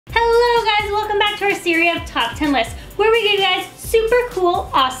back to our series of top 10 lists, where we give you guys super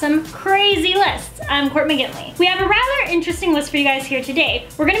cool, awesome, crazy lists. I'm Court McGinley. We have a rather interesting list for you guys here today.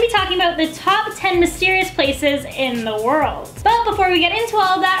 We're going to be talking about the top 10 mysterious places in the world. But before we get into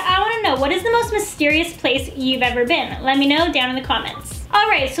all of that, I want to know, what is the most mysterious place you've ever been? Let me know down in the comments.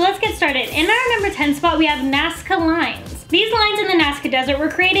 Alright, so let's get started. In our number 10 spot, we have Nazca lines. These lines in the Nazca Desert were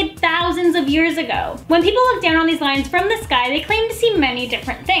created thousands of years ago. When people look down on these lines from the sky, they claim to see many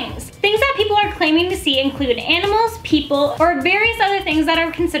different things. Things that people are claiming to see include animals, people, or various other things that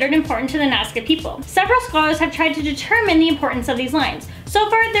are considered important to the Nazca people. Several scholars have tried to determine the importance of these lines. So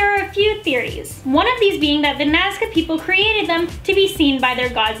far, there are a few theories. One of these being that the Nazca people created them to be seen by their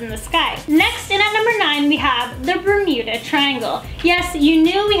gods in the sky. Next, in at number 9, we have the Bermuda Triangle. Yes, you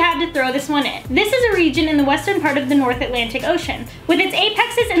knew we had to throw this one in. This is a region in the western part of the North Atlantic Ocean, with its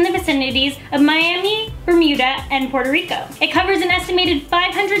apexes in the vicinities of Miami, Bermuda, and Puerto Rico. It covers an estimated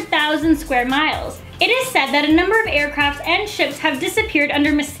 500,000 square miles. It is said that a number of aircrafts and ships have disappeared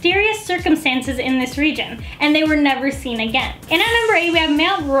under mysterious circumstances in this region, and they were never seen again. And at number 8, we have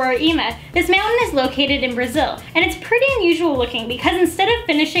Mount Roraima. This mountain is located in Brazil, and it's pretty unusual looking because instead of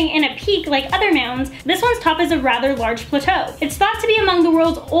finishing in a peak like other mountains, this one's top is a rather large plateau. It's thought to be among the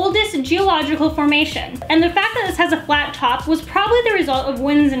world's oldest geological formation, and the fact that this has a flat top was probably the result of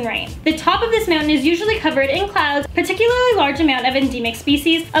winds and rain. The top of this mountain is usually covered in clouds, particularly large amount of endemic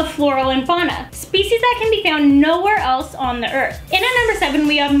species of floral and fauna. Species that can be found nowhere else on the earth. In at number 7,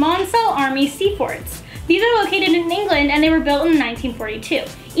 we have Monsell Army Sea Forts. These are located in England and they were built in 1942.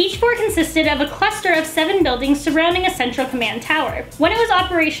 Each fort consisted of a cluster of 7 buildings surrounding a central command tower. When it was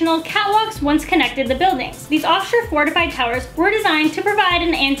operational, catwalks once connected the buildings. These offshore fortified towers were designed to provide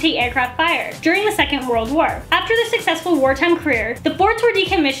an anti-aircraft fire during the Second World War. After their successful wartime career, the forts were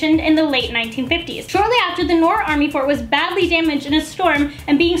decommissioned in the late 1950s. Shortly after, the Nore Army Fort was badly damaged in a storm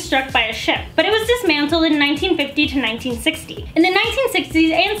and being struck by a ship, but it was dismantled in 1950 to 1960. In the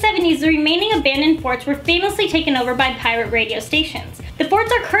 1960s and 70s, the remaining abandoned forts were famously taken over by pirate radio stations. The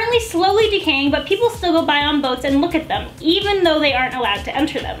forts are currently slowly decaying, but people still go by on boats and look at them, even though they aren't allowed to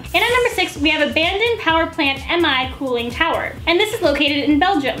enter them. And at number 6, we have Abandoned Power Plant MI Cooling Tower, and this is located in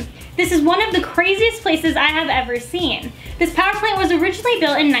Belgium. This is one of the craziest places I have ever seen. This power plant was originally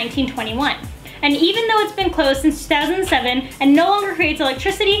built in 1921. And even though it's been closed since 2007 and no longer creates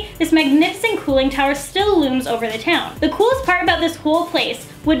electricity, this magnificent cooling tower still looms over the town. The coolest part about this whole place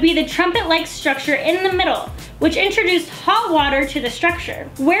would be the trumpet-like structure in the middle, which introduced hot water to the structure,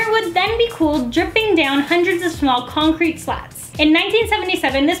 where it would then be cooled, dripping down hundreds of small concrete slats. In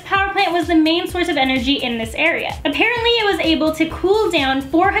 1977, this power plant was the main source of energy in this area. Apparently, it was able to cool down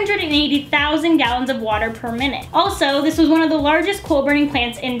 480,000 gallons of water per minute. Also, this was one of the largest coal-burning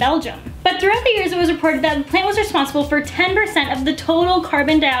plants in Belgium. But throughout the years, it was reported that the plant was responsible for 10% of the total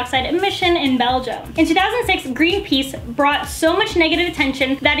carbon dioxide emission in Belgium. In 2006, Greenpeace brought so much negative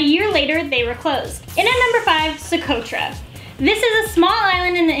attention that a year later, they were closed. In at number 5, Socotra. This is a small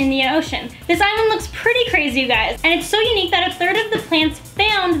island in the Indian Ocean. This island looks pretty crazy, you guys, and it's so unique that a third of the plants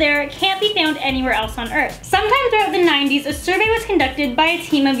found there can't be found anywhere else on Earth. Sometime throughout the 90s, a survey was conducted by a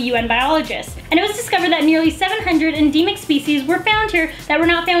team of UN biologists, and it was discovered that nearly 700 endemic species were found here that were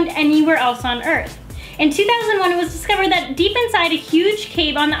not found anywhere else on Earth. In 2001, it was discovered that deep inside a huge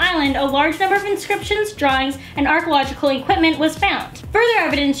cave on the island, a large number of inscriptions, drawings, and archaeological equipment was found. Further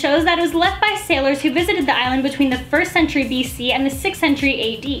evidence shows that it was left by sailors who visited the island between the 1st century BC and the 6th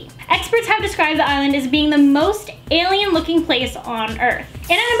century AD. Experts have described the island as being the most alien-looking place on Earth.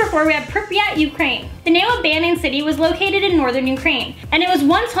 And at number 4, we have Pripyat, Ukraine. The now abandoned city was located in northern Ukraine, and it was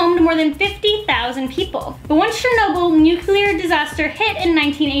once home to more than 50,000 people. But once Chernobyl nuclear disaster hit in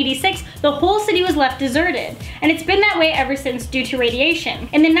 1986, the whole city was left deserted, and it's been that way ever since due to radiation.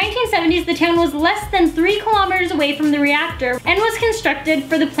 In the 1970s, the town was less than 3 kilometers away from the reactor and was constructed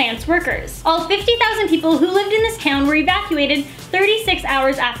for the plant's workers. All 50,000 people who lived in this town were evacuated 36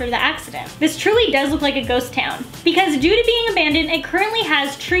 hours after the accident. This truly does look like a ghost town, because due to being abandoned, it currently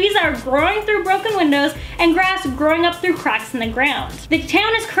has trees that are growing through broken windows and grass growing up through cracks in the ground. The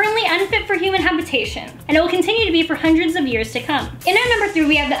town is currently unfit for human habitation, and it will continue to be for hundreds of years to come. In at number 3,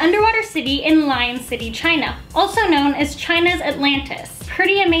 we have the underwater city in Lion City, China, also known as China's Atlantis.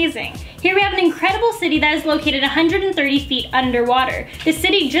 Pretty amazing. Here we have an incredible city that is located 130 feet underwater. The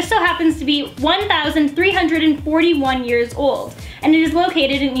city just so happens to be 1,341 years old, and it is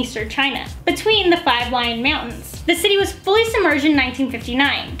located in eastern China, between the 5 Lion Mountains. The city was fully submerged in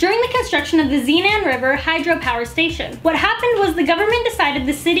 1959, during the construction of the Xinan River hydropower station. What happened was the government decided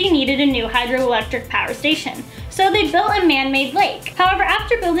the city needed a new hydroelectric power station. so they built a man-made lake. However,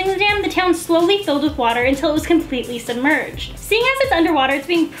 after building the dam, the town slowly filled with water until it was completely submerged. Seeing as it's underwater, it's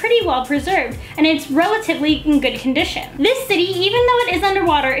being pretty well preserved, and it's relatively in good condition. This city, even though it is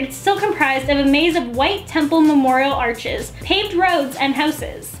underwater, it's still comprised of a maze of white temple memorial arches, paved roads, and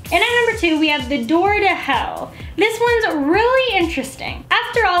houses. And at number 2, we have the Door to Hell. This one's really interesting.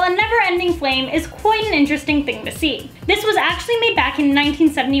 After all, a never-ending flame is quite an interesting thing to see. This was actually made back in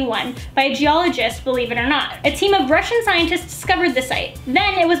 1971 by a geologist, believe it or not. A team of Russian scientists discovered the site.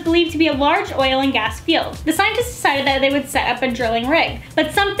 Then it was believed to be a large oil and gas field. The scientists decided that they would set up a drilling rig,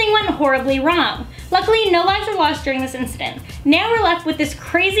 but something went horribly wrong. Luckily, no lives were lost during this incident. Now we're left with this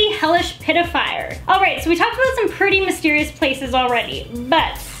crazy, hellish pit of fire. Alright, so we talked about some pretty mysterious places already,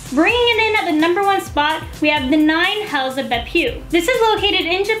 but bringing it in at the number 1 spot, we have the 9 Hells of Beppu. This is located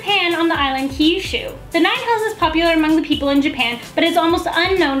in Japan on the island Kyushu. The 9 Hells is popular among the people in Japan, but is almost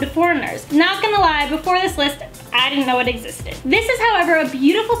unknown to foreigners. Not gonna lie, before this list, I didn't know it existed. This is, however, a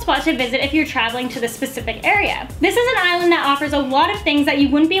beautiful spot to visit if you're traveling to the specific area. This is an island that offers a lot of things that you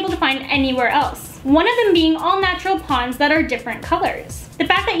wouldn't be able to find anywhere else. One of them being all natural ponds that are different colors. The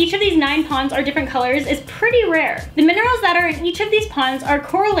fact that each of these 9 ponds are different colors is pretty rare. The minerals that are in each of these ponds are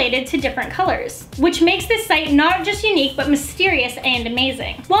correlated to different colors, which makes this site not just unique, but mysterious and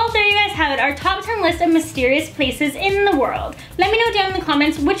amazing. Well, there you guys have it, our top 10 list of mysterious places in the world. Let me know down in the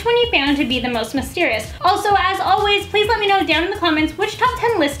comments which one you found to be the most mysterious. Also, as always, please let me know down in the comments which top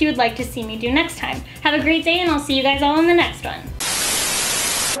 10 list you would like to see me do next time. Have a great day, and I'll see you guys all in the next one.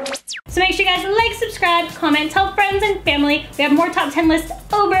 So make sure you guys like, subscribe, comment, tell friends and family. We have more top 10 lists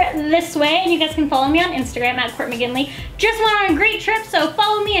over this way, and you guys can follow me on Instagram at Court McGinley. Just went on a great trip, so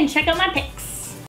follow me and check out my pics.